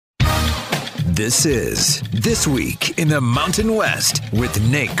This is This Week in the Mountain West with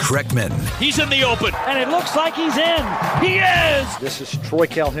Nate Kreckman. He's in the open, and it looks like he's in. He is! This is Troy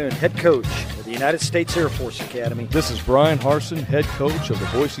Calhoun, head coach of the United States Air Force Academy. This is Brian Harsin, head coach of the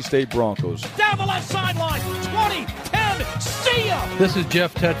Boise State Broncos. Down the left sideline, 20, 10, see ya! This is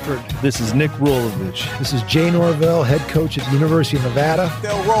Jeff Tedford. This is Nick Rolovich. This is Jay Norvell, head coach at the University of Nevada.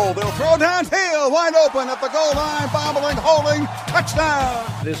 They'll roll, they'll throw downfield, wide open at the goal line, bobbling, holding, touchdown!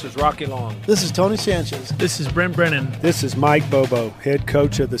 This is Rocky Long. This is Tony Sanchez. This is Brent Brennan. This is Mike Bobo, head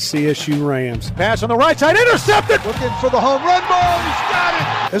coach of the CSU Rams. Pass on the right side, intercepted! Looking for the home run ball, he's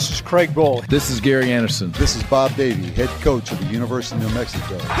got it! This is Craig Bull. This is Gary Anderson. This is Bob Davey, head coach of the University of New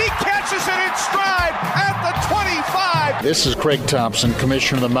Mexico. He catches it in stride at the 25! This is Craig Thompson,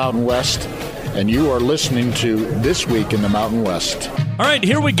 commissioner of the Mountain West, and you are listening to This Week in the Mountain West. All right,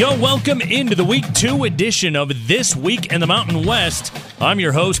 here we go. Welcome into the Week 2 edition of This Week in the Mountain West. I'm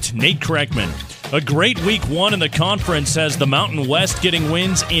your host, Nate Kreckman. A great Week 1 in the conference has the Mountain West getting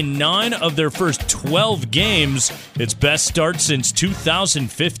wins in 9 of their first 12 games, its best start since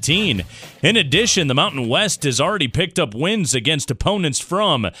 2015. In addition, the Mountain West has already picked up wins against opponents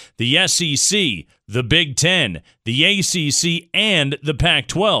from the SEC, the Big Ten, the ACC, and the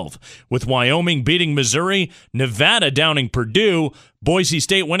Pac-12, with Wyoming beating Missouri, Nevada downing Purdue, Boise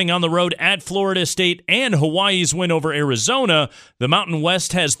State winning on the road at Florida State, and Hawaii's win over Arizona. The Mountain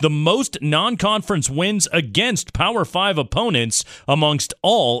West has the most non-conference wins against Power 5 opponents amongst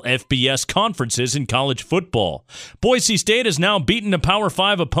all FBS conferences in college football. Boise State has now beaten a Power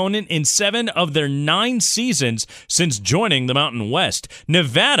 5 opponent in 7 of their 9 seasons since joining the Mountain West.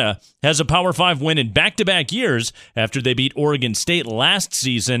 Nevada has a Power 5 win in back-to-back years after they beat Oregon State last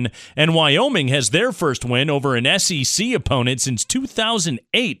season, and Wyoming has their first win over an SEC opponent since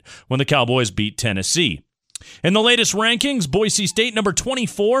 2008 when the Cowboys beat Tennessee. In the latest rankings, Boise State number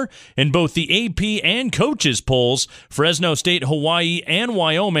 24 in both the AP and coaches polls. Fresno State, Hawaii, and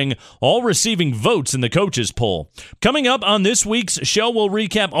Wyoming all receiving votes in the coaches poll. Coming up on this week's show, we'll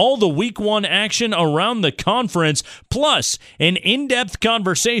recap all the Week 1 action around the conference, plus an in-depth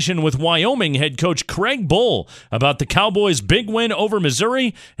conversation with Wyoming head coach Craig Bull about the Cowboys' big win over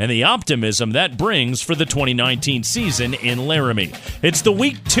Missouri and the optimism that brings for the 2019 season in Laramie. It's the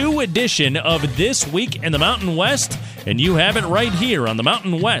Week 2 edition of This Week in the Mountain West, and you have it right here on the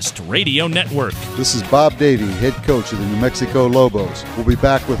Mountain West Radio Network. This is Bob Davey, head coach of the New Mexico Lobos. We'll be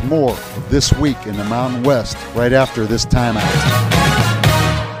back with more of This Week in the Mountain West right after this timeout.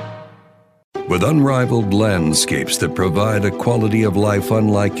 With unrivaled landscapes that provide a quality of life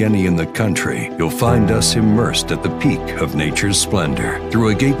unlike any in the country, you'll find us immersed at the peak of nature's splendor through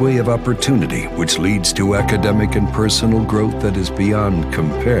a gateway of opportunity which leads to academic and personal growth that is beyond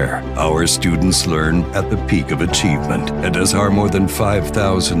compare. Our students learn at the peak of achievement, and as our more than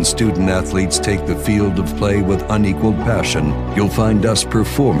 5,000 student athletes take the field of play with unequaled passion, you'll find us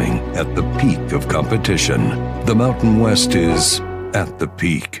performing at the peak of competition. The Mountain West is at the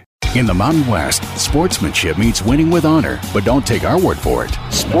peak. In the Mountain West, sportsmanship means winning with honor, but don't take our word for it.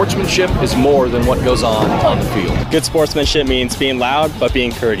 Sportsmanship is more than what goes on the field. Good sportsmanship means being loud, but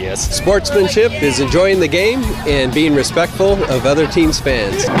being courteous. Sportsmanship is enjoying the game and being respectful of other teams'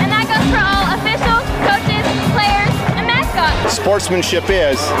 fans. And that goes for all officials, coaches, players, and mascots. Sportsmanship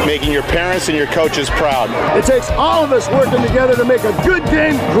is making your parents and your coaches proud. It takes all of us working together to make a good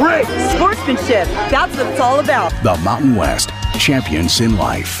game great. Sportsmanship, that's what it's all about. The Mountain West, champions in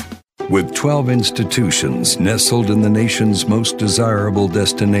life. With 12 institutions nestled in the nation's most desirable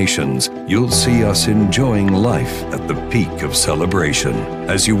destinations, you'll see us enjoying life at the peak of celebration.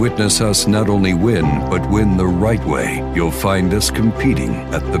 As you witness us not only win, but win the right way, you'll find us competing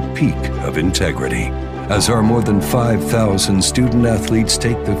at the peak of integrity. As our more than 5,000 student athletes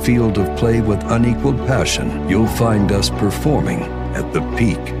take the field of play with unequaled passion, you'll find us performing at the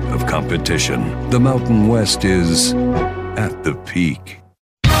peak of competition. The Mountain West is at the peak.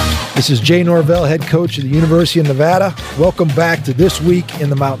 This is Jay Norvell, head coach of the University of Nevada. Welcome back to This Week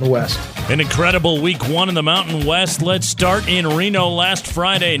in the Mountain West. An incredible Week 1 in the Mountain West. Let's start in Reno last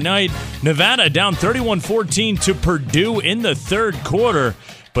Friday night. Nevada down 31-14 to Purdue in the third quarter.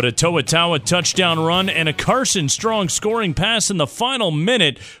 But a Toa touchdown run and a Carson Strong scoring pass in the final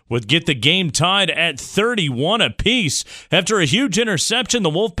minute would get the game tied at 31 apiece. After a huge interception, the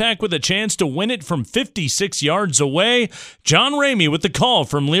Wolfpack with a chance to win it from 56 yards away. John Ramey with the call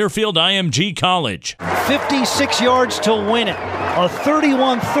from Learfield IMG College. 56 yards to win it. A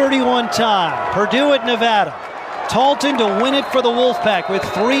 31-31 tie. Purdue at Nevada. Talton to win it for the Wolfpack with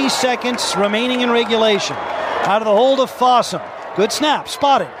 3 seconds remaining in regulation. Out of the hold of Fossum. Good snap,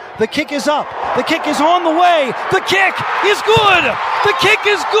 spotted. The kick is up. The kick is on the way. The kick is good. The kick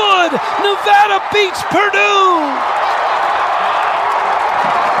is good. Nevada beats Purdue.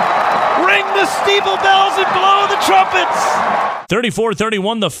 Ring the steeple bells and blow the trumpets.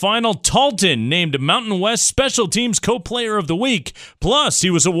 34-31 the final. Talton named Mountain West Special Teams Co-Player of the Week. Plus, he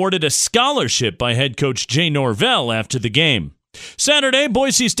was awarded a scholarship by head coach Jay Norvell after the game. Saturday,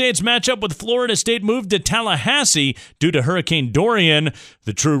 Boise State's matchup with Florida State moved to Tallahassee due to Hurricane Dorian.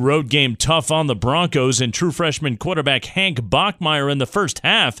 The true road game tough on the Broncos and true freshman quarterback Hank Bachmeier in the first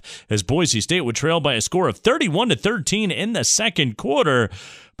half, as Boise State would trail by a score of 31-13 in the second quarter.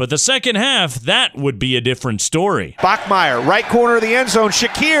 But the second half, that would be a different story. Bachmeier, right corner of the end zone.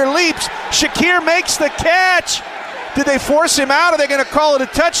 Shakir leaps. Shakir makes the catch. Did they force him out? Are they going to call it a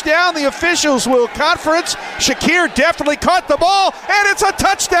touchdown? The officials will conference. Shakir definitely caught the ball, and it's a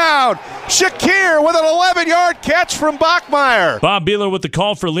touchdown. Shakir with an 11-yard catch from Bachmeier. Bob Beeler with the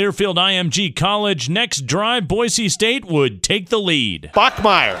call for Learfield IMG College. Next drive, Boise State would take the lead.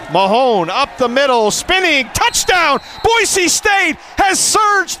 Bachmeier, Mahone up the middle, spinning, touchdown. Boise State has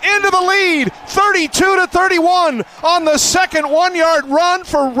surged into the lead, 32-31 on the second 1-yard run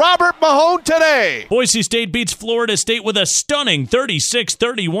for Robert Mahone today. Boise State beats Florida State with a stunning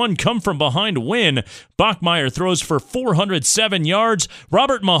 36-31 come-from-behind win. Bachmeier throws for 407 yards.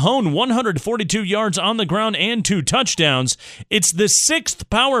 Robert Mahone, 142 yards on the ground and 2 touchdowns. It's the 6th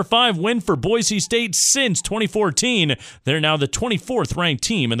Power 5 win for Boise State since 2014. They're now the 24th ranked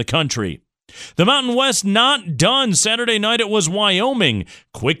team in the country. The Mountain West not done. Saturday night it was Wyoming,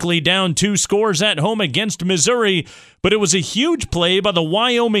 quickly down 2 scores at home against Missouri, but it was a huge play by the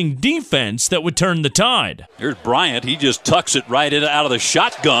Wyoming defense that would turn the tide. Here's Bryant. He just tucks it right out of the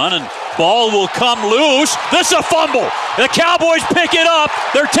shotgun, and ball will come loose. This is a fumble. The Cowboys pick it up.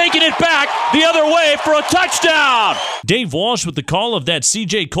 They're taking it back the other way for a touchdown. Dave Walsh with the call of that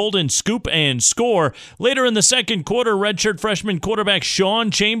C.J. Colden scoop and score. Later in the second quarter, redshirt freshman quarterback Sean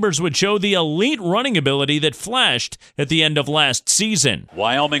Chambers would show the elite running ability that flashed at the end of last season.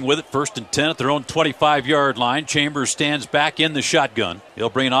 Wyoming with it, 1st and 10 at their own 25-yard line. Chambers stands back in the shotgun. He'll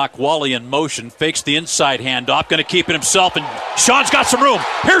bring Akwali in motion, fakes the inside handoff, going to keep it himself, and Sean's got some room.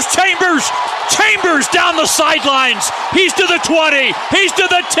 Here's Chambers. Chambers down the sidelines. He's to the 20. He's to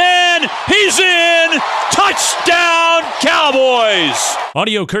the 10. He's in. Touchdown, Cowboys.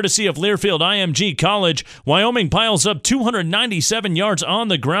 Audio courtesy of Learfield IMG College. Wyoming piles up 297 yards on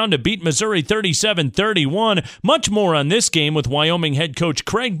the ground to beat Missouri 37-31. Much more on this game with Wyoming head coach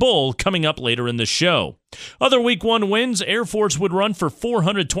Craig Bull coming up later in the show. Other Week 1 wins, Air Force would run for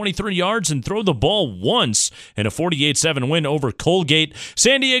 423 yards and throw the ball once in a 48-7 win over Colgate.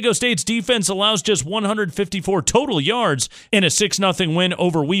 San Diego State's defense allows just 154 total yards in a 6-0 win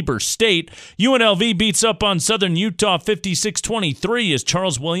over Weber State. UNLV beats up on Southern Utah 56-23 as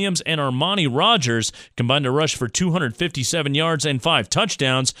Charles Williams and Armani Rogers combined to rush for 257 yards and 5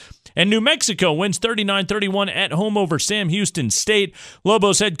 touchdowns. And New Mexico wins 39-31 at home over Sam Houston State.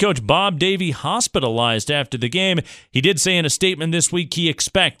 Lobos head coach Bob Davie hospitalized after the game. He did say in a statement this week he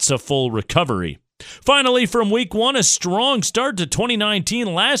expects a full recovery. Finally, from Week 1, a strong start to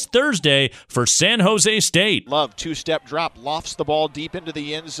 2019 last Thursday for San Jose State. Love, 2-step drop, lofts the ball deep into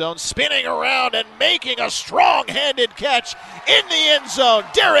the end zone, spinning around and making a strong-handed catch in the end zone.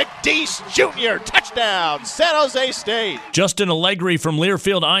 Derek Deese Jr., touchdown, San Jose State. Justin Allegri from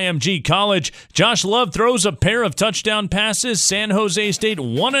Learfield IMG College. Josh Love throws a pair of touchdown passes. San Jose State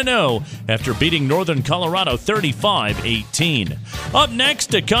 1-0 after beating Northern Colorado 35-18. Up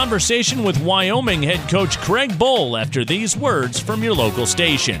next, a conversation with Wyoming head coach Craig Bull after these words from your local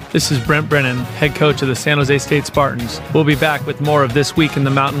station. This is Brent Brennan, head coach of the San Jose State Spartans. We'll be back with more of This Week in the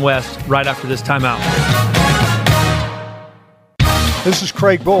Mountain West right after this timeout. This is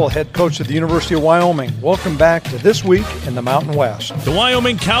Craig Bull, head coach of the University of Wyoming. Welcome back to This Week in the Mountain West. The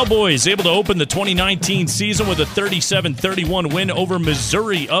Wyoming Cowboys able to open the 2019 season with a 37-31 win over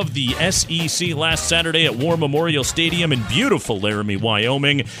Missouri of the SEC last Saturday at War Memorial Stadium in beautiful Laramie,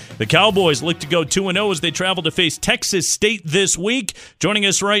 Wyoming. The Cowboys look to go 2-0 as they travel to face Texas State this week. Joining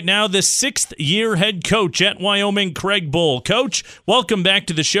us right now, the 6th-year head coach at Wyoming, Craig Bull. Coach, welcome back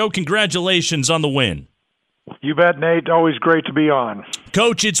to the show. Congratulations on the win. You bet, Nate. Always great to be on.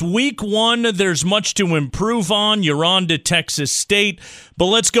 Coach, it's Week 1. There's much to improve on. You're on to Texas State. But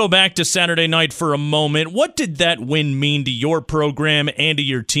let's go back to Saturday night for a moment. What did that win mean to your program and to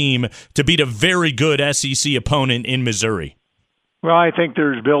your team to beat a very good SEC opponent in Missouri? Well, I think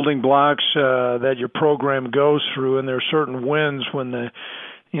there's building blocks that your program goes through, and there are certain wins when the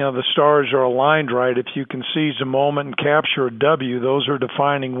stars are aligned right. If you can seize a moment and capture a W, those are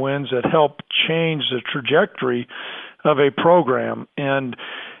defining wins that help change the trajectory of a program. And,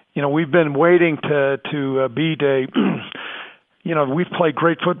 we've been waiting to beat a we've played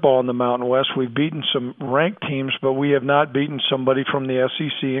great football in the Mountain West. We've beaten some ranked teams, but we have not beaten somebody from the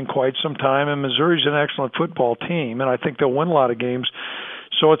SEC in quite some time. And Missouri's an excellent football team, and I think they'll win a lot of games.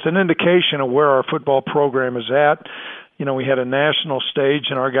 So it's an indication of where our football program is at. We had a national stage,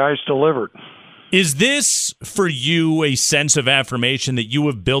 and our guys delivered. Is this, for you, a sense of affirmation that you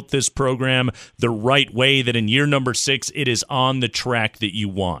have built this program the right way, that in year number 6 it is on the track that you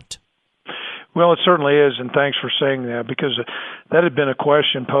want? Well, it certainly is, and thanks for saying that, because that had been a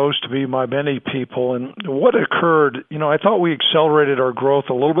question posed to me by many people. And what occurred, I thought we accelerated our growth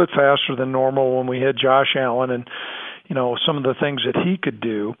a little bit faster than normal when we had Josh Allen and, some of the things that he could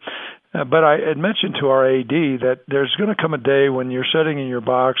do. But I had mentioned to our AD that there's going to come a day when you're sitting in your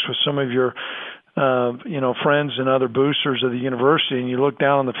box with some of your friends and other boosters of the university, and you look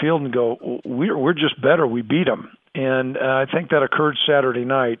down on the field and go, we're just better. We beat them. And I think that occurred Saturday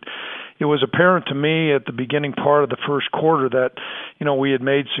night. It was apparent to me at the beginning part of the first quarter that, we had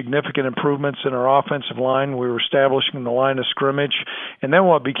made significant improvements in our offensive line. We were establishing the line of scrimmage. And then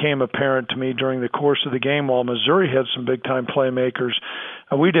what became apparent to me during the course of the game, while Missouri had some big-time playmakers,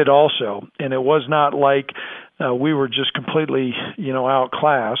 we did also. And it was not like we were just completely,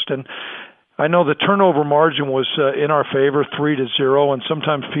 outclassed. And I know the turnover margin was in our favor, 3-0, and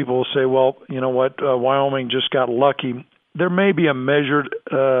sometimes people will say, well, Wyoming just got lucky. There may be a measured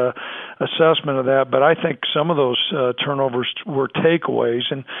assessment of that, but I think some of those turnovers were takeaways,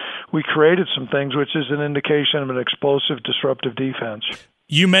 and we created some things, which is an indication of an explosive, disruptive defense.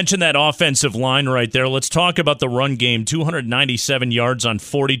 You mentioned that offensive line right there. Let's talk about the run game. 297 yards on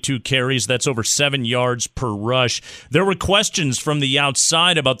 42 carries. That's over 7 yards per rush. There were questions from the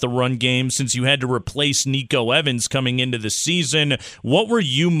outside about the run game since you had to replace Nico Evans coming into the season. What were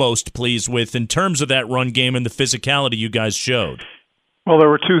you most pleased with in terms of that run game and the physicality you guys showed? Well, there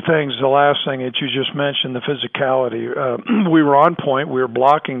were two things. The last thing that you just mentioned, the physicality. We were on point. We were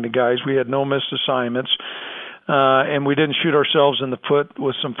blocking the guys. We had no missed assignments. And we didn't shoot ourselves in the foot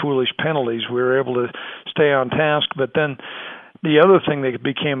with some foolish penalties. We were able to stay on task. But then the other thing that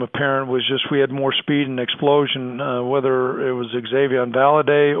became apparent was just we had more speed and explosion, whether it was Xavier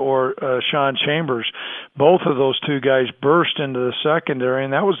Valade or Sean Chambers. Both of those two guys burst into the secondary,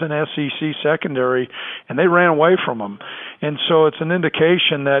 and that was an SEC secondary, and they ran away from them. And so it's an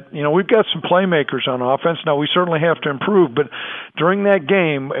indication that, we've got some playmakers on offense. Now, we certainly have to improve, but during that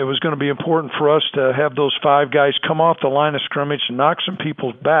game, it was going to be important for us to have those 5 guys come off the line of scrimmage and knock some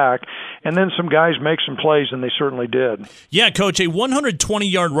people back, and then some guys make some plays, and they certainly did. Yeah, Coach, a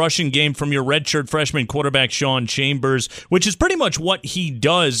 120-yard rushing game from your redshirt freshman quarterback, Sean Chambers, which is pretty much what he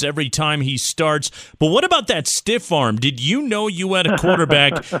does every time he starts. But what about that stiff arm? Did you know you had a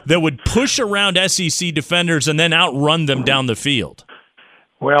quarterback that would push around SEC defenders and then outrun them down the field?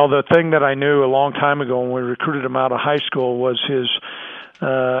 Well, the thing that I knew a long time ago when we recruited him out of high school was his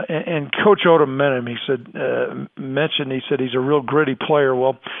and Coach Odom met him. He said he's a real gritty player.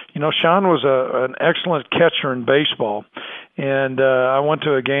 Well, Sean was an excellent catcher in baseball. And I went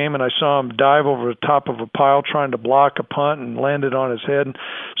to a game and I saw him dive over the top of a pile trying to block a punt and landed on his head.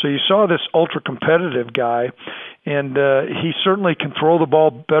 So you saw this ultra-competitive guy, and he certainly can throw the ball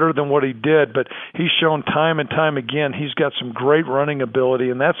better than what he did, but he's shown time and time again he's got some great running ability,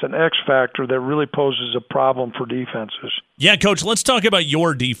 and that's an X factor that really poses a problem for defenses. Yeah, Coach, let's talk about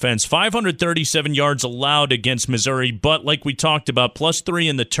your defense. 537 yards allowed against Missouri, but like we talked about, +3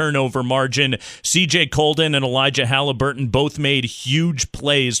 in the turnover margin. C.J. Colden and Elijah Halliburton both made huge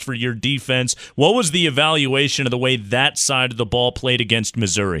plays for your defense. What was the evaluation of the way that side of the ball played against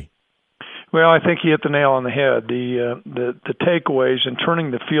Missouri? Well, I think you hit the nail on the head. The takeaways and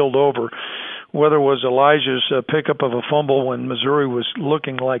turning the field over, whether it was Elijah's pickup of a fumble when Missouri was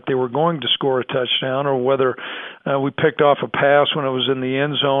looking like they were going to score a touchdown, or whether we picked off a pass when it was in the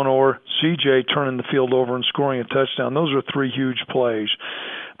end zone, or CJ turning the field over and scoring a touchdown. Those are 3 huge plays.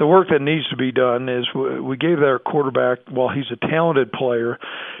 The work that needs to be done is we gave their quarterback, while he's a talented player,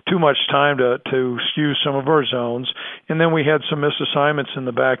 too much time to skew some of our zones. And then we had some missed assignments in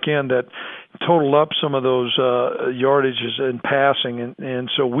the back end that totaled up some of those yardages in passing.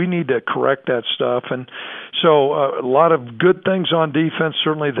 And so we need to correct that stuff. And so a lot of good things on defense.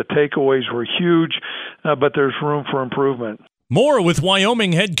 Certainly the takeaways were huge, but there's room for improvement. More with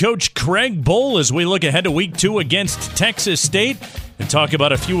Wyoming head coach Craig Bohl as we look ahead to Week 2 against Texas State and talk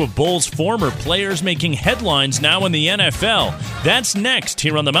about a few of Bohl's former players making headlines now in the NFL. That's next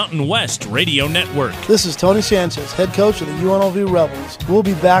here on the Mountain West Radio Network. This is Tony Sanchez, head coach of the UNLV Rebels. We'll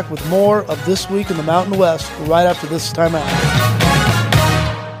be back with more of This Week in the Mountain West right after this timeout.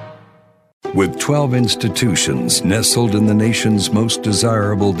 With 12 institutions nestled in the nation's most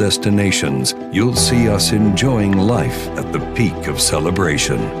desirable destinations, you'll see us enjoying life at the peak of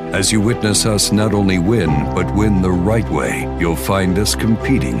celebration. As you witness us not only win, but win the right way, you'll find us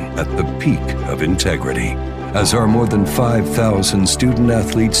competing at the peak of integrity. As our more than 5,000 student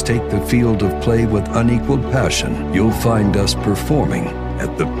athletes take the field of play with unequaled passion, you'll find us performing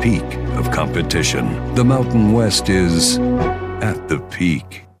at the peak of competition. The Mountain West is at the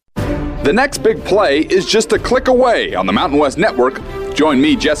peak. The next big play is just a click away on the Mountain West Network. Join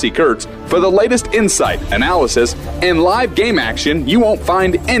me, Jesse Kurtz, for the latest insight, analysis, and live game action you won't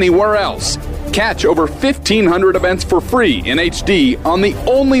find anywhere else. Catch over 1,500 events for free in HD on the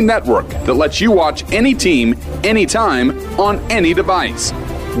only network that lets you watch any team, anytime, on any device.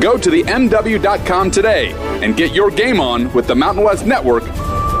 Go to the MW.com today and get your game on with the Mountain West Network.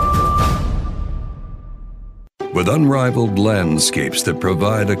 With unrivaled landscapes that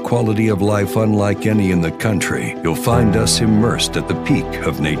provide a quality of life unlike any in the country, you'll find us immersed at the peak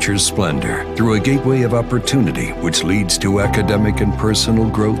of nature's splendor through a gateway of opportunity which leads to academic and personal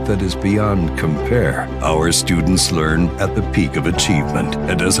growth that is beyond compare. Our students learn at the peak of achievement,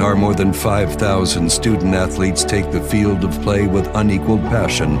 and as our more than 5,000 student athletes take the field of play with unequaled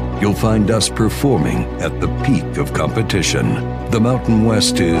passion, you'll find us performing at the peak of competition. The Mountain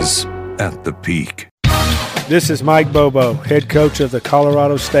West is at the peak. This is Mike Bobo, head coach of the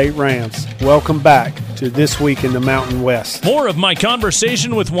Colorado State Rams. Welcome back to This Week in the Mountain West. More of my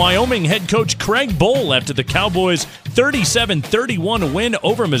conversation with Wyoming head coach Craig Bohl after the Cowboys' 37-31 win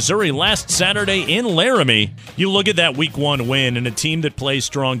over Missouri last Saturday in Laramie. You look at that Week 1 win and a team that plays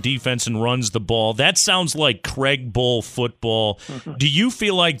strong defense and runs the ball. That sounds like Craig Bohl football. Do you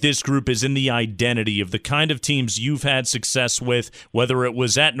feel like this group is in the identity of the kind of teams you've had success with, whether it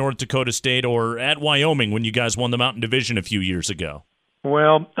was at North Dakota State or at Wyoming when you guys won the Mountain Division a few years ago?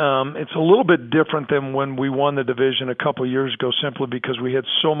 Well, it's a little bit different than when we won the division a couple of years ago, simply because we had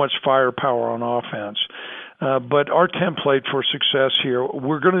so much firepower on offense. But our template for success here,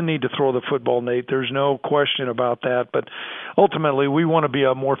 we're going to need to throw the football, Nate. There's no question about that. But ultimately, we want to be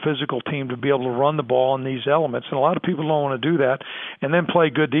a more physical team to be able to run the ball in these elements. And a lot of people don't want to do that and then play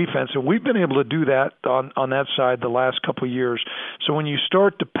good defense. And we've been able to do that on that side the last couple of years. So when you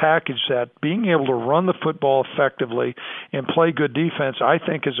start to package that, being able to run the football effectively and play good defense, I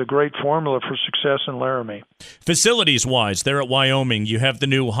think is a great formula for success in Laramie. Facilities-wise, there at Wyoming, you have the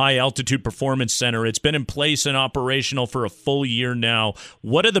new high-altitude performance center. It's been in place and operational for a full year now.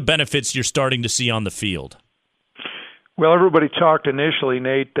 What are the benefits you're starting to see on the field? Well, everybody talked initially,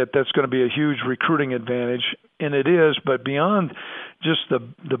 Nate, that's going to be a huge recruiting advantage, and it is, but beyond just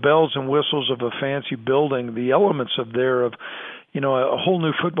the bells and whistles of a fancy building, the elements of a whole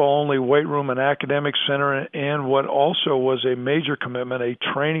new football-only weight room and academic center, and what also was a major commitment, a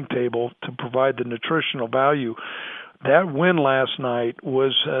training table to provide the nutritional value. That win last night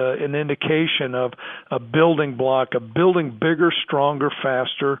was an indication of a building block, of building bigger, stronger,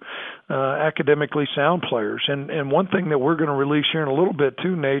 faster, academically sound players. And one thing that we're going to release here in a little bit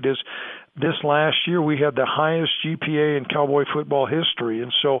too, Nate, is this last year we had the highest GPA in Cowboy football history.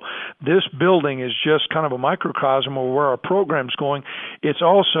 And so this building is just kind of a microcosm of where our program's going. It's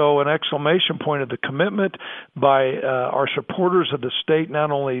also an exclamation point of the commitment by our supporters of the state,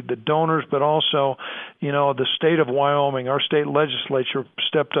 not only the donors, but also, the state of Wyoming. Our state legislature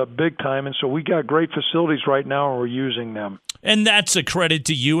stepped up big time. And so we got great facilities right now and we're using them. And that's a credit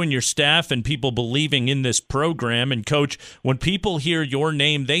to you and your staff and people believing in this program. And, Coach, when people hear your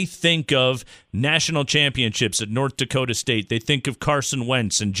name, they think of national championships at North Dakota State. They think of Carson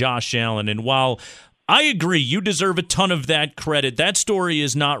Wentz and Josh Allen. And while I agree you deserve a ton of that credit, that story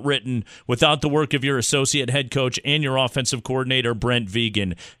is not written without the work of your associate head coach and your offensive coordinator, Brent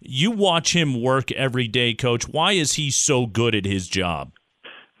Vigen. You watch him work every day, Coach. Why is he so good at his job?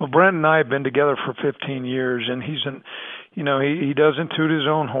 Well, Brent and I have been together for 15 years, and he doesn't toot his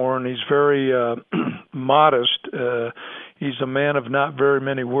own horn. He's very modest. He's a man of not very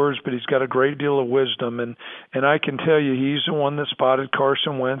many words, but he's got a great deal of wisdom. And I can tell you, he's the one that spotted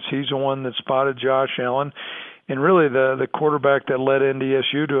Carson Wentz. He's the one that spotted Josh Allen. And really the quarterback that led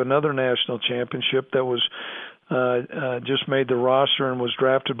NDSU to another national championship that was just made the roster and was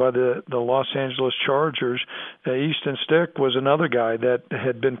drafted by the Los Angeles Chargers. Easton Stick was another guy that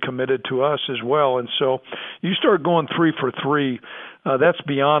had been committed to us as well. And so you start going 3 for 3. That's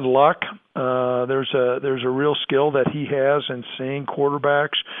beyond luck. There's a real skill that he has in seeing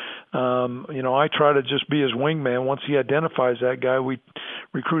quarterbacks I try to just be his wingman. Once he identifies that guy, we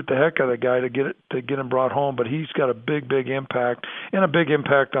recruit the heck out of the guy to get him brought home. But he's got a big impact, and a big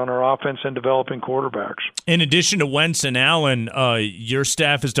impact on our offense and developing quarterbacks. In addition to Wentz and Allen, your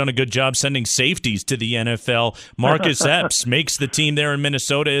staff has done a good job sending safeties to the NFL. Marcus Epps makes the team there in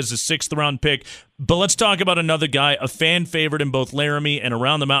Minnesota as a 6th-round pick. But let's talk about another guy, a fan favorite in both Laramie and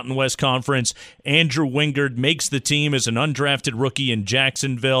around the Mountain West Conference. Andrew Wingard makes the team as an undrafted rookie in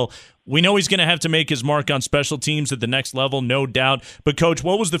Jacksonville. We know he's going to have to make his mark on special teams at the next level, no doubt. But, Coach,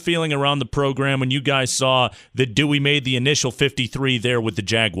 what was the feeling around the program when you guys saw that Dewey made the initial 53 there with the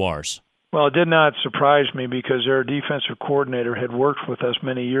Jaguars? Well, it did not surprise me because their defensive coordinator had worked with us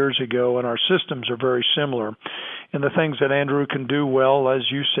many years ago, and our systems are very similar. And the things that Andrew can do well, as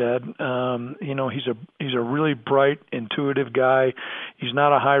you said, he's a really bright, intuitive guy. He's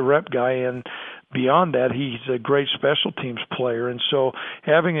not a high-rep guy, and beyond that, he's a great special teams player. And so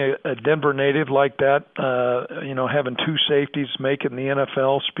having a Denver native like that, having 2 safeties make it in the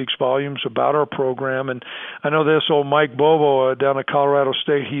NFL speaks volumes about our program. And I know this old Mike Bobo down at Colorado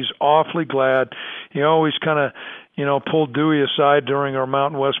State, he's awfully glad. He always kind of pulled Dewey aside during our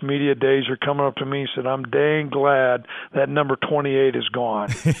Mountain West media days, or coming up to me and said, I'm dang glad that number 28 is gone.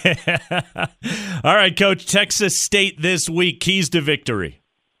 All right, Coach, Texas State this week, keys to victory.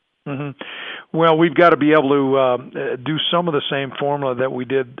 Mm-hmm. Well, we've got to be able to do some of the same formula that we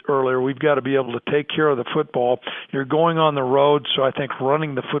did earlier. We've got to be able to take care of the football. You're going on the road, so I think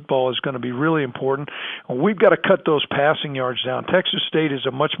running the football is going to be really important. We've got to cut those passing yards down. Texas State is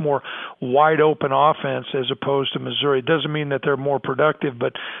a much more wide-open offense as opposed to Missouri. It doesn't mean that they're more productive,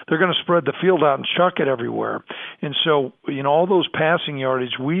 but they're going to spread the field out and chuck it everywhere. And so, all those passing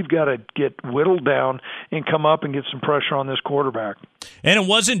yardage, we've got to get whittled down and come up and get some pressure on this quarterback. And it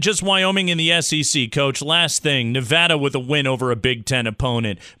wasn't just Wyoming in the SEC, Coach. Last thing, Nevada with a win over a Big Ten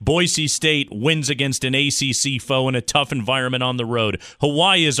opponent. Boise State wins against an ACC foe in a tough environment on the road.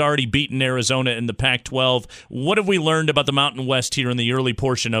 Hawaii has already beaten Arizona in the Pac-12. What have we learned about the Mountain West here in the early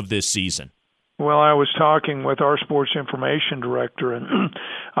portion of this season? Well, I was talking with our sports information director, and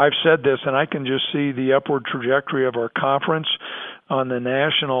I've said this, and I can just see the upward trajectory of our conference on the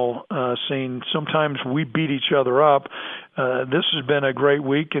national scene. Sometimes we beat each other up. This has been a great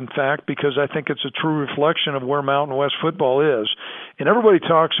week, in fact, because I think it's a true reflection of where Mountain West football is. And everybody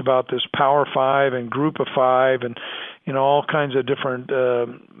talks about this Power 5 and Group of 5 and all kinds of different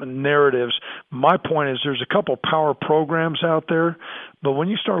narratives. My point is there's a couple power programs out there, but when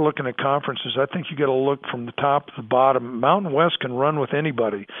you start looking at conferences, I think you got to look from the top to the bottom. Mountain West can run with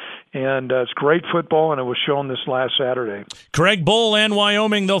anybody, and it's great football, and it was shown this last Saturday. Craig Bohl and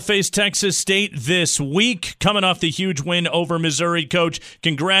Wyoming, they'll face Texas State this week, coming off the huge win over Missouri. Coach,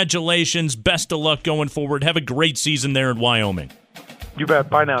 congratulations. Best of luck going forward. Have a great season there in Wyoming. You bet.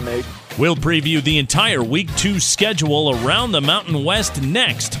 Bye now, Nate. We'll preview the entire Week 2 schedule around the Mountain West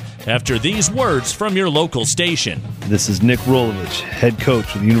next, after these words from your local station. This is Nick Rolovich, head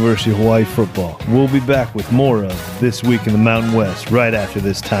coach of the University of Hawaii football. We'll be back with more of This Week in the Mountain West right after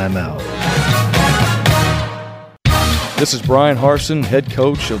this timeout. This is Brian Harsin, head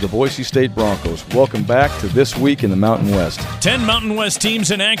coach of the Boise State Broncos. Welcome back to This Week in the Mountain West. 10 Mountain West teams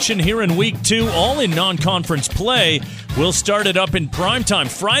in action here in Week 2, all in non-conference play. We'll start it up in primetime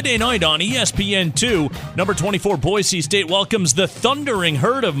Friday night on ESPN2. Number 24, Boise State welcomes the Thundering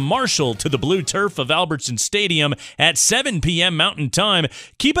Herd of Marshall to the blue turf of Albertson Stadium at 7 p.m. Mountain Time.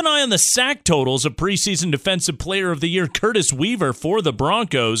 Keep an eye on the sack totals of preseason Defensive Player of the Year Curtis Weaver for the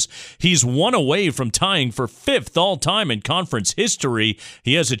Broncos. He's one away from tying for 5th all-time in conference history.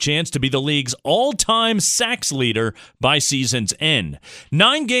 He has a chance to be the league's all-time sacks leader by season's end.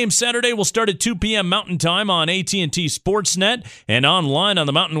 9-game Saturday will start at 2 p.m. Mountain Time on AT&T Sportsnet and online on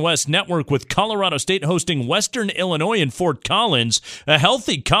the Mountain West Network, with Colorado State hosting Western Illinois in Fort Collins. A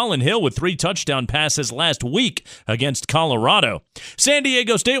healthy Colin Hill with 3 touchdown passes last week against Colorado. San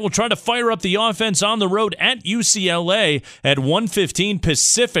Diego State will try to fire up the offense on the road at UCLA at 1:15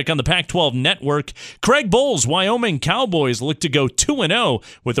 Pacific on the Pac-12 Network. Craig Bohl's Wyoming Cowboys look to go 2-0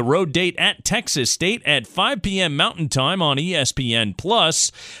 with a road date at Texas State at 5 p.m. Mountain Time on ESPN+.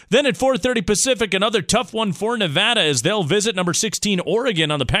 Then at 4:30 Pacific, another tough one for Nevada as they'll visit number 16 Oregon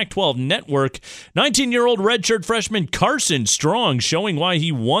on the Pac-12 Network. 19-year-old redshirt freshman Carson Strong showing why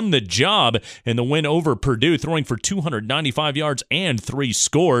he won the job in the win over Purdue, throwing for 295 yards and 3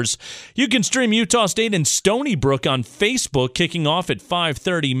 scores. You can stream Utah State and Stony Brook on Facebook, kicking off at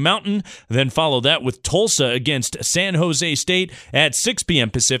 5:30 Mountain. Then follow that with Tulsa against San Jose State at 6 p.m.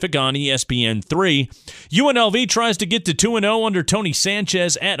 Pacific on ESPN3. UNLV tries to get to 2-0 under Tony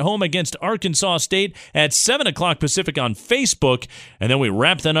Sanchez at home against Arkansas State at 7 o'clock Pacific Pacific on Facebook. And then we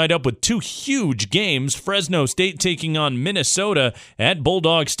wrap the night up with two huge games. Fresno State taking on Minnesota at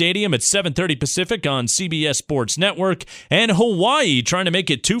Bulldog Stadium at 7:30 Pacific on CBS Sports Network. And Hawaii trying to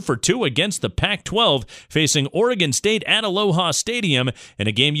make it 2 for 2 against the Pac-12, facing Oregon State at Aloha Stadium in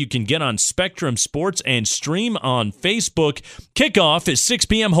a game you can get on Spectrum Sports and stream on Facebook. Kickoff is 6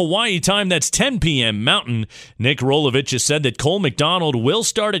 p.m. Hawaii time. That's 10 p.m. Mountain. Nick Rolovich has said that Cole McDonald will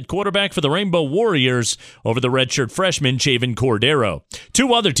start at quarterback for the Rainbow Warriors over the redshirt freshman Chavin Cordero.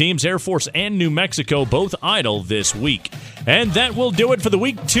 Two other teams, Air Force and New Mexico, both idle this week. And that will do it for the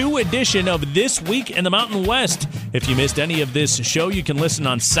Week 2 edition of This Week in the Mountain West. If you missed any of this show, you can listen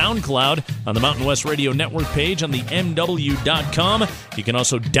on SoundCloud, on the Mountain West Radio Network page, on the MW.com. You can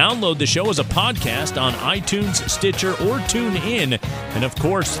also download the show as a podcast on iTunes, Stitcher, or TuneIn. And of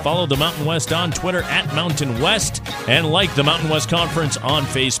course, follow the Mountain West on Twitter at Mountain West and like the Mountain West Conference on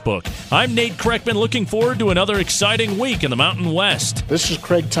Facebook. I'm Nate Kreckman, looking forward to another exciting week in the Mountain West. This is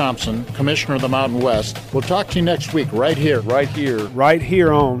Craig Thompson, Commissioner of the Mountain West. We'll talk to you next week right here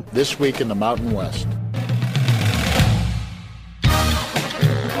on This Week in the Mountain West.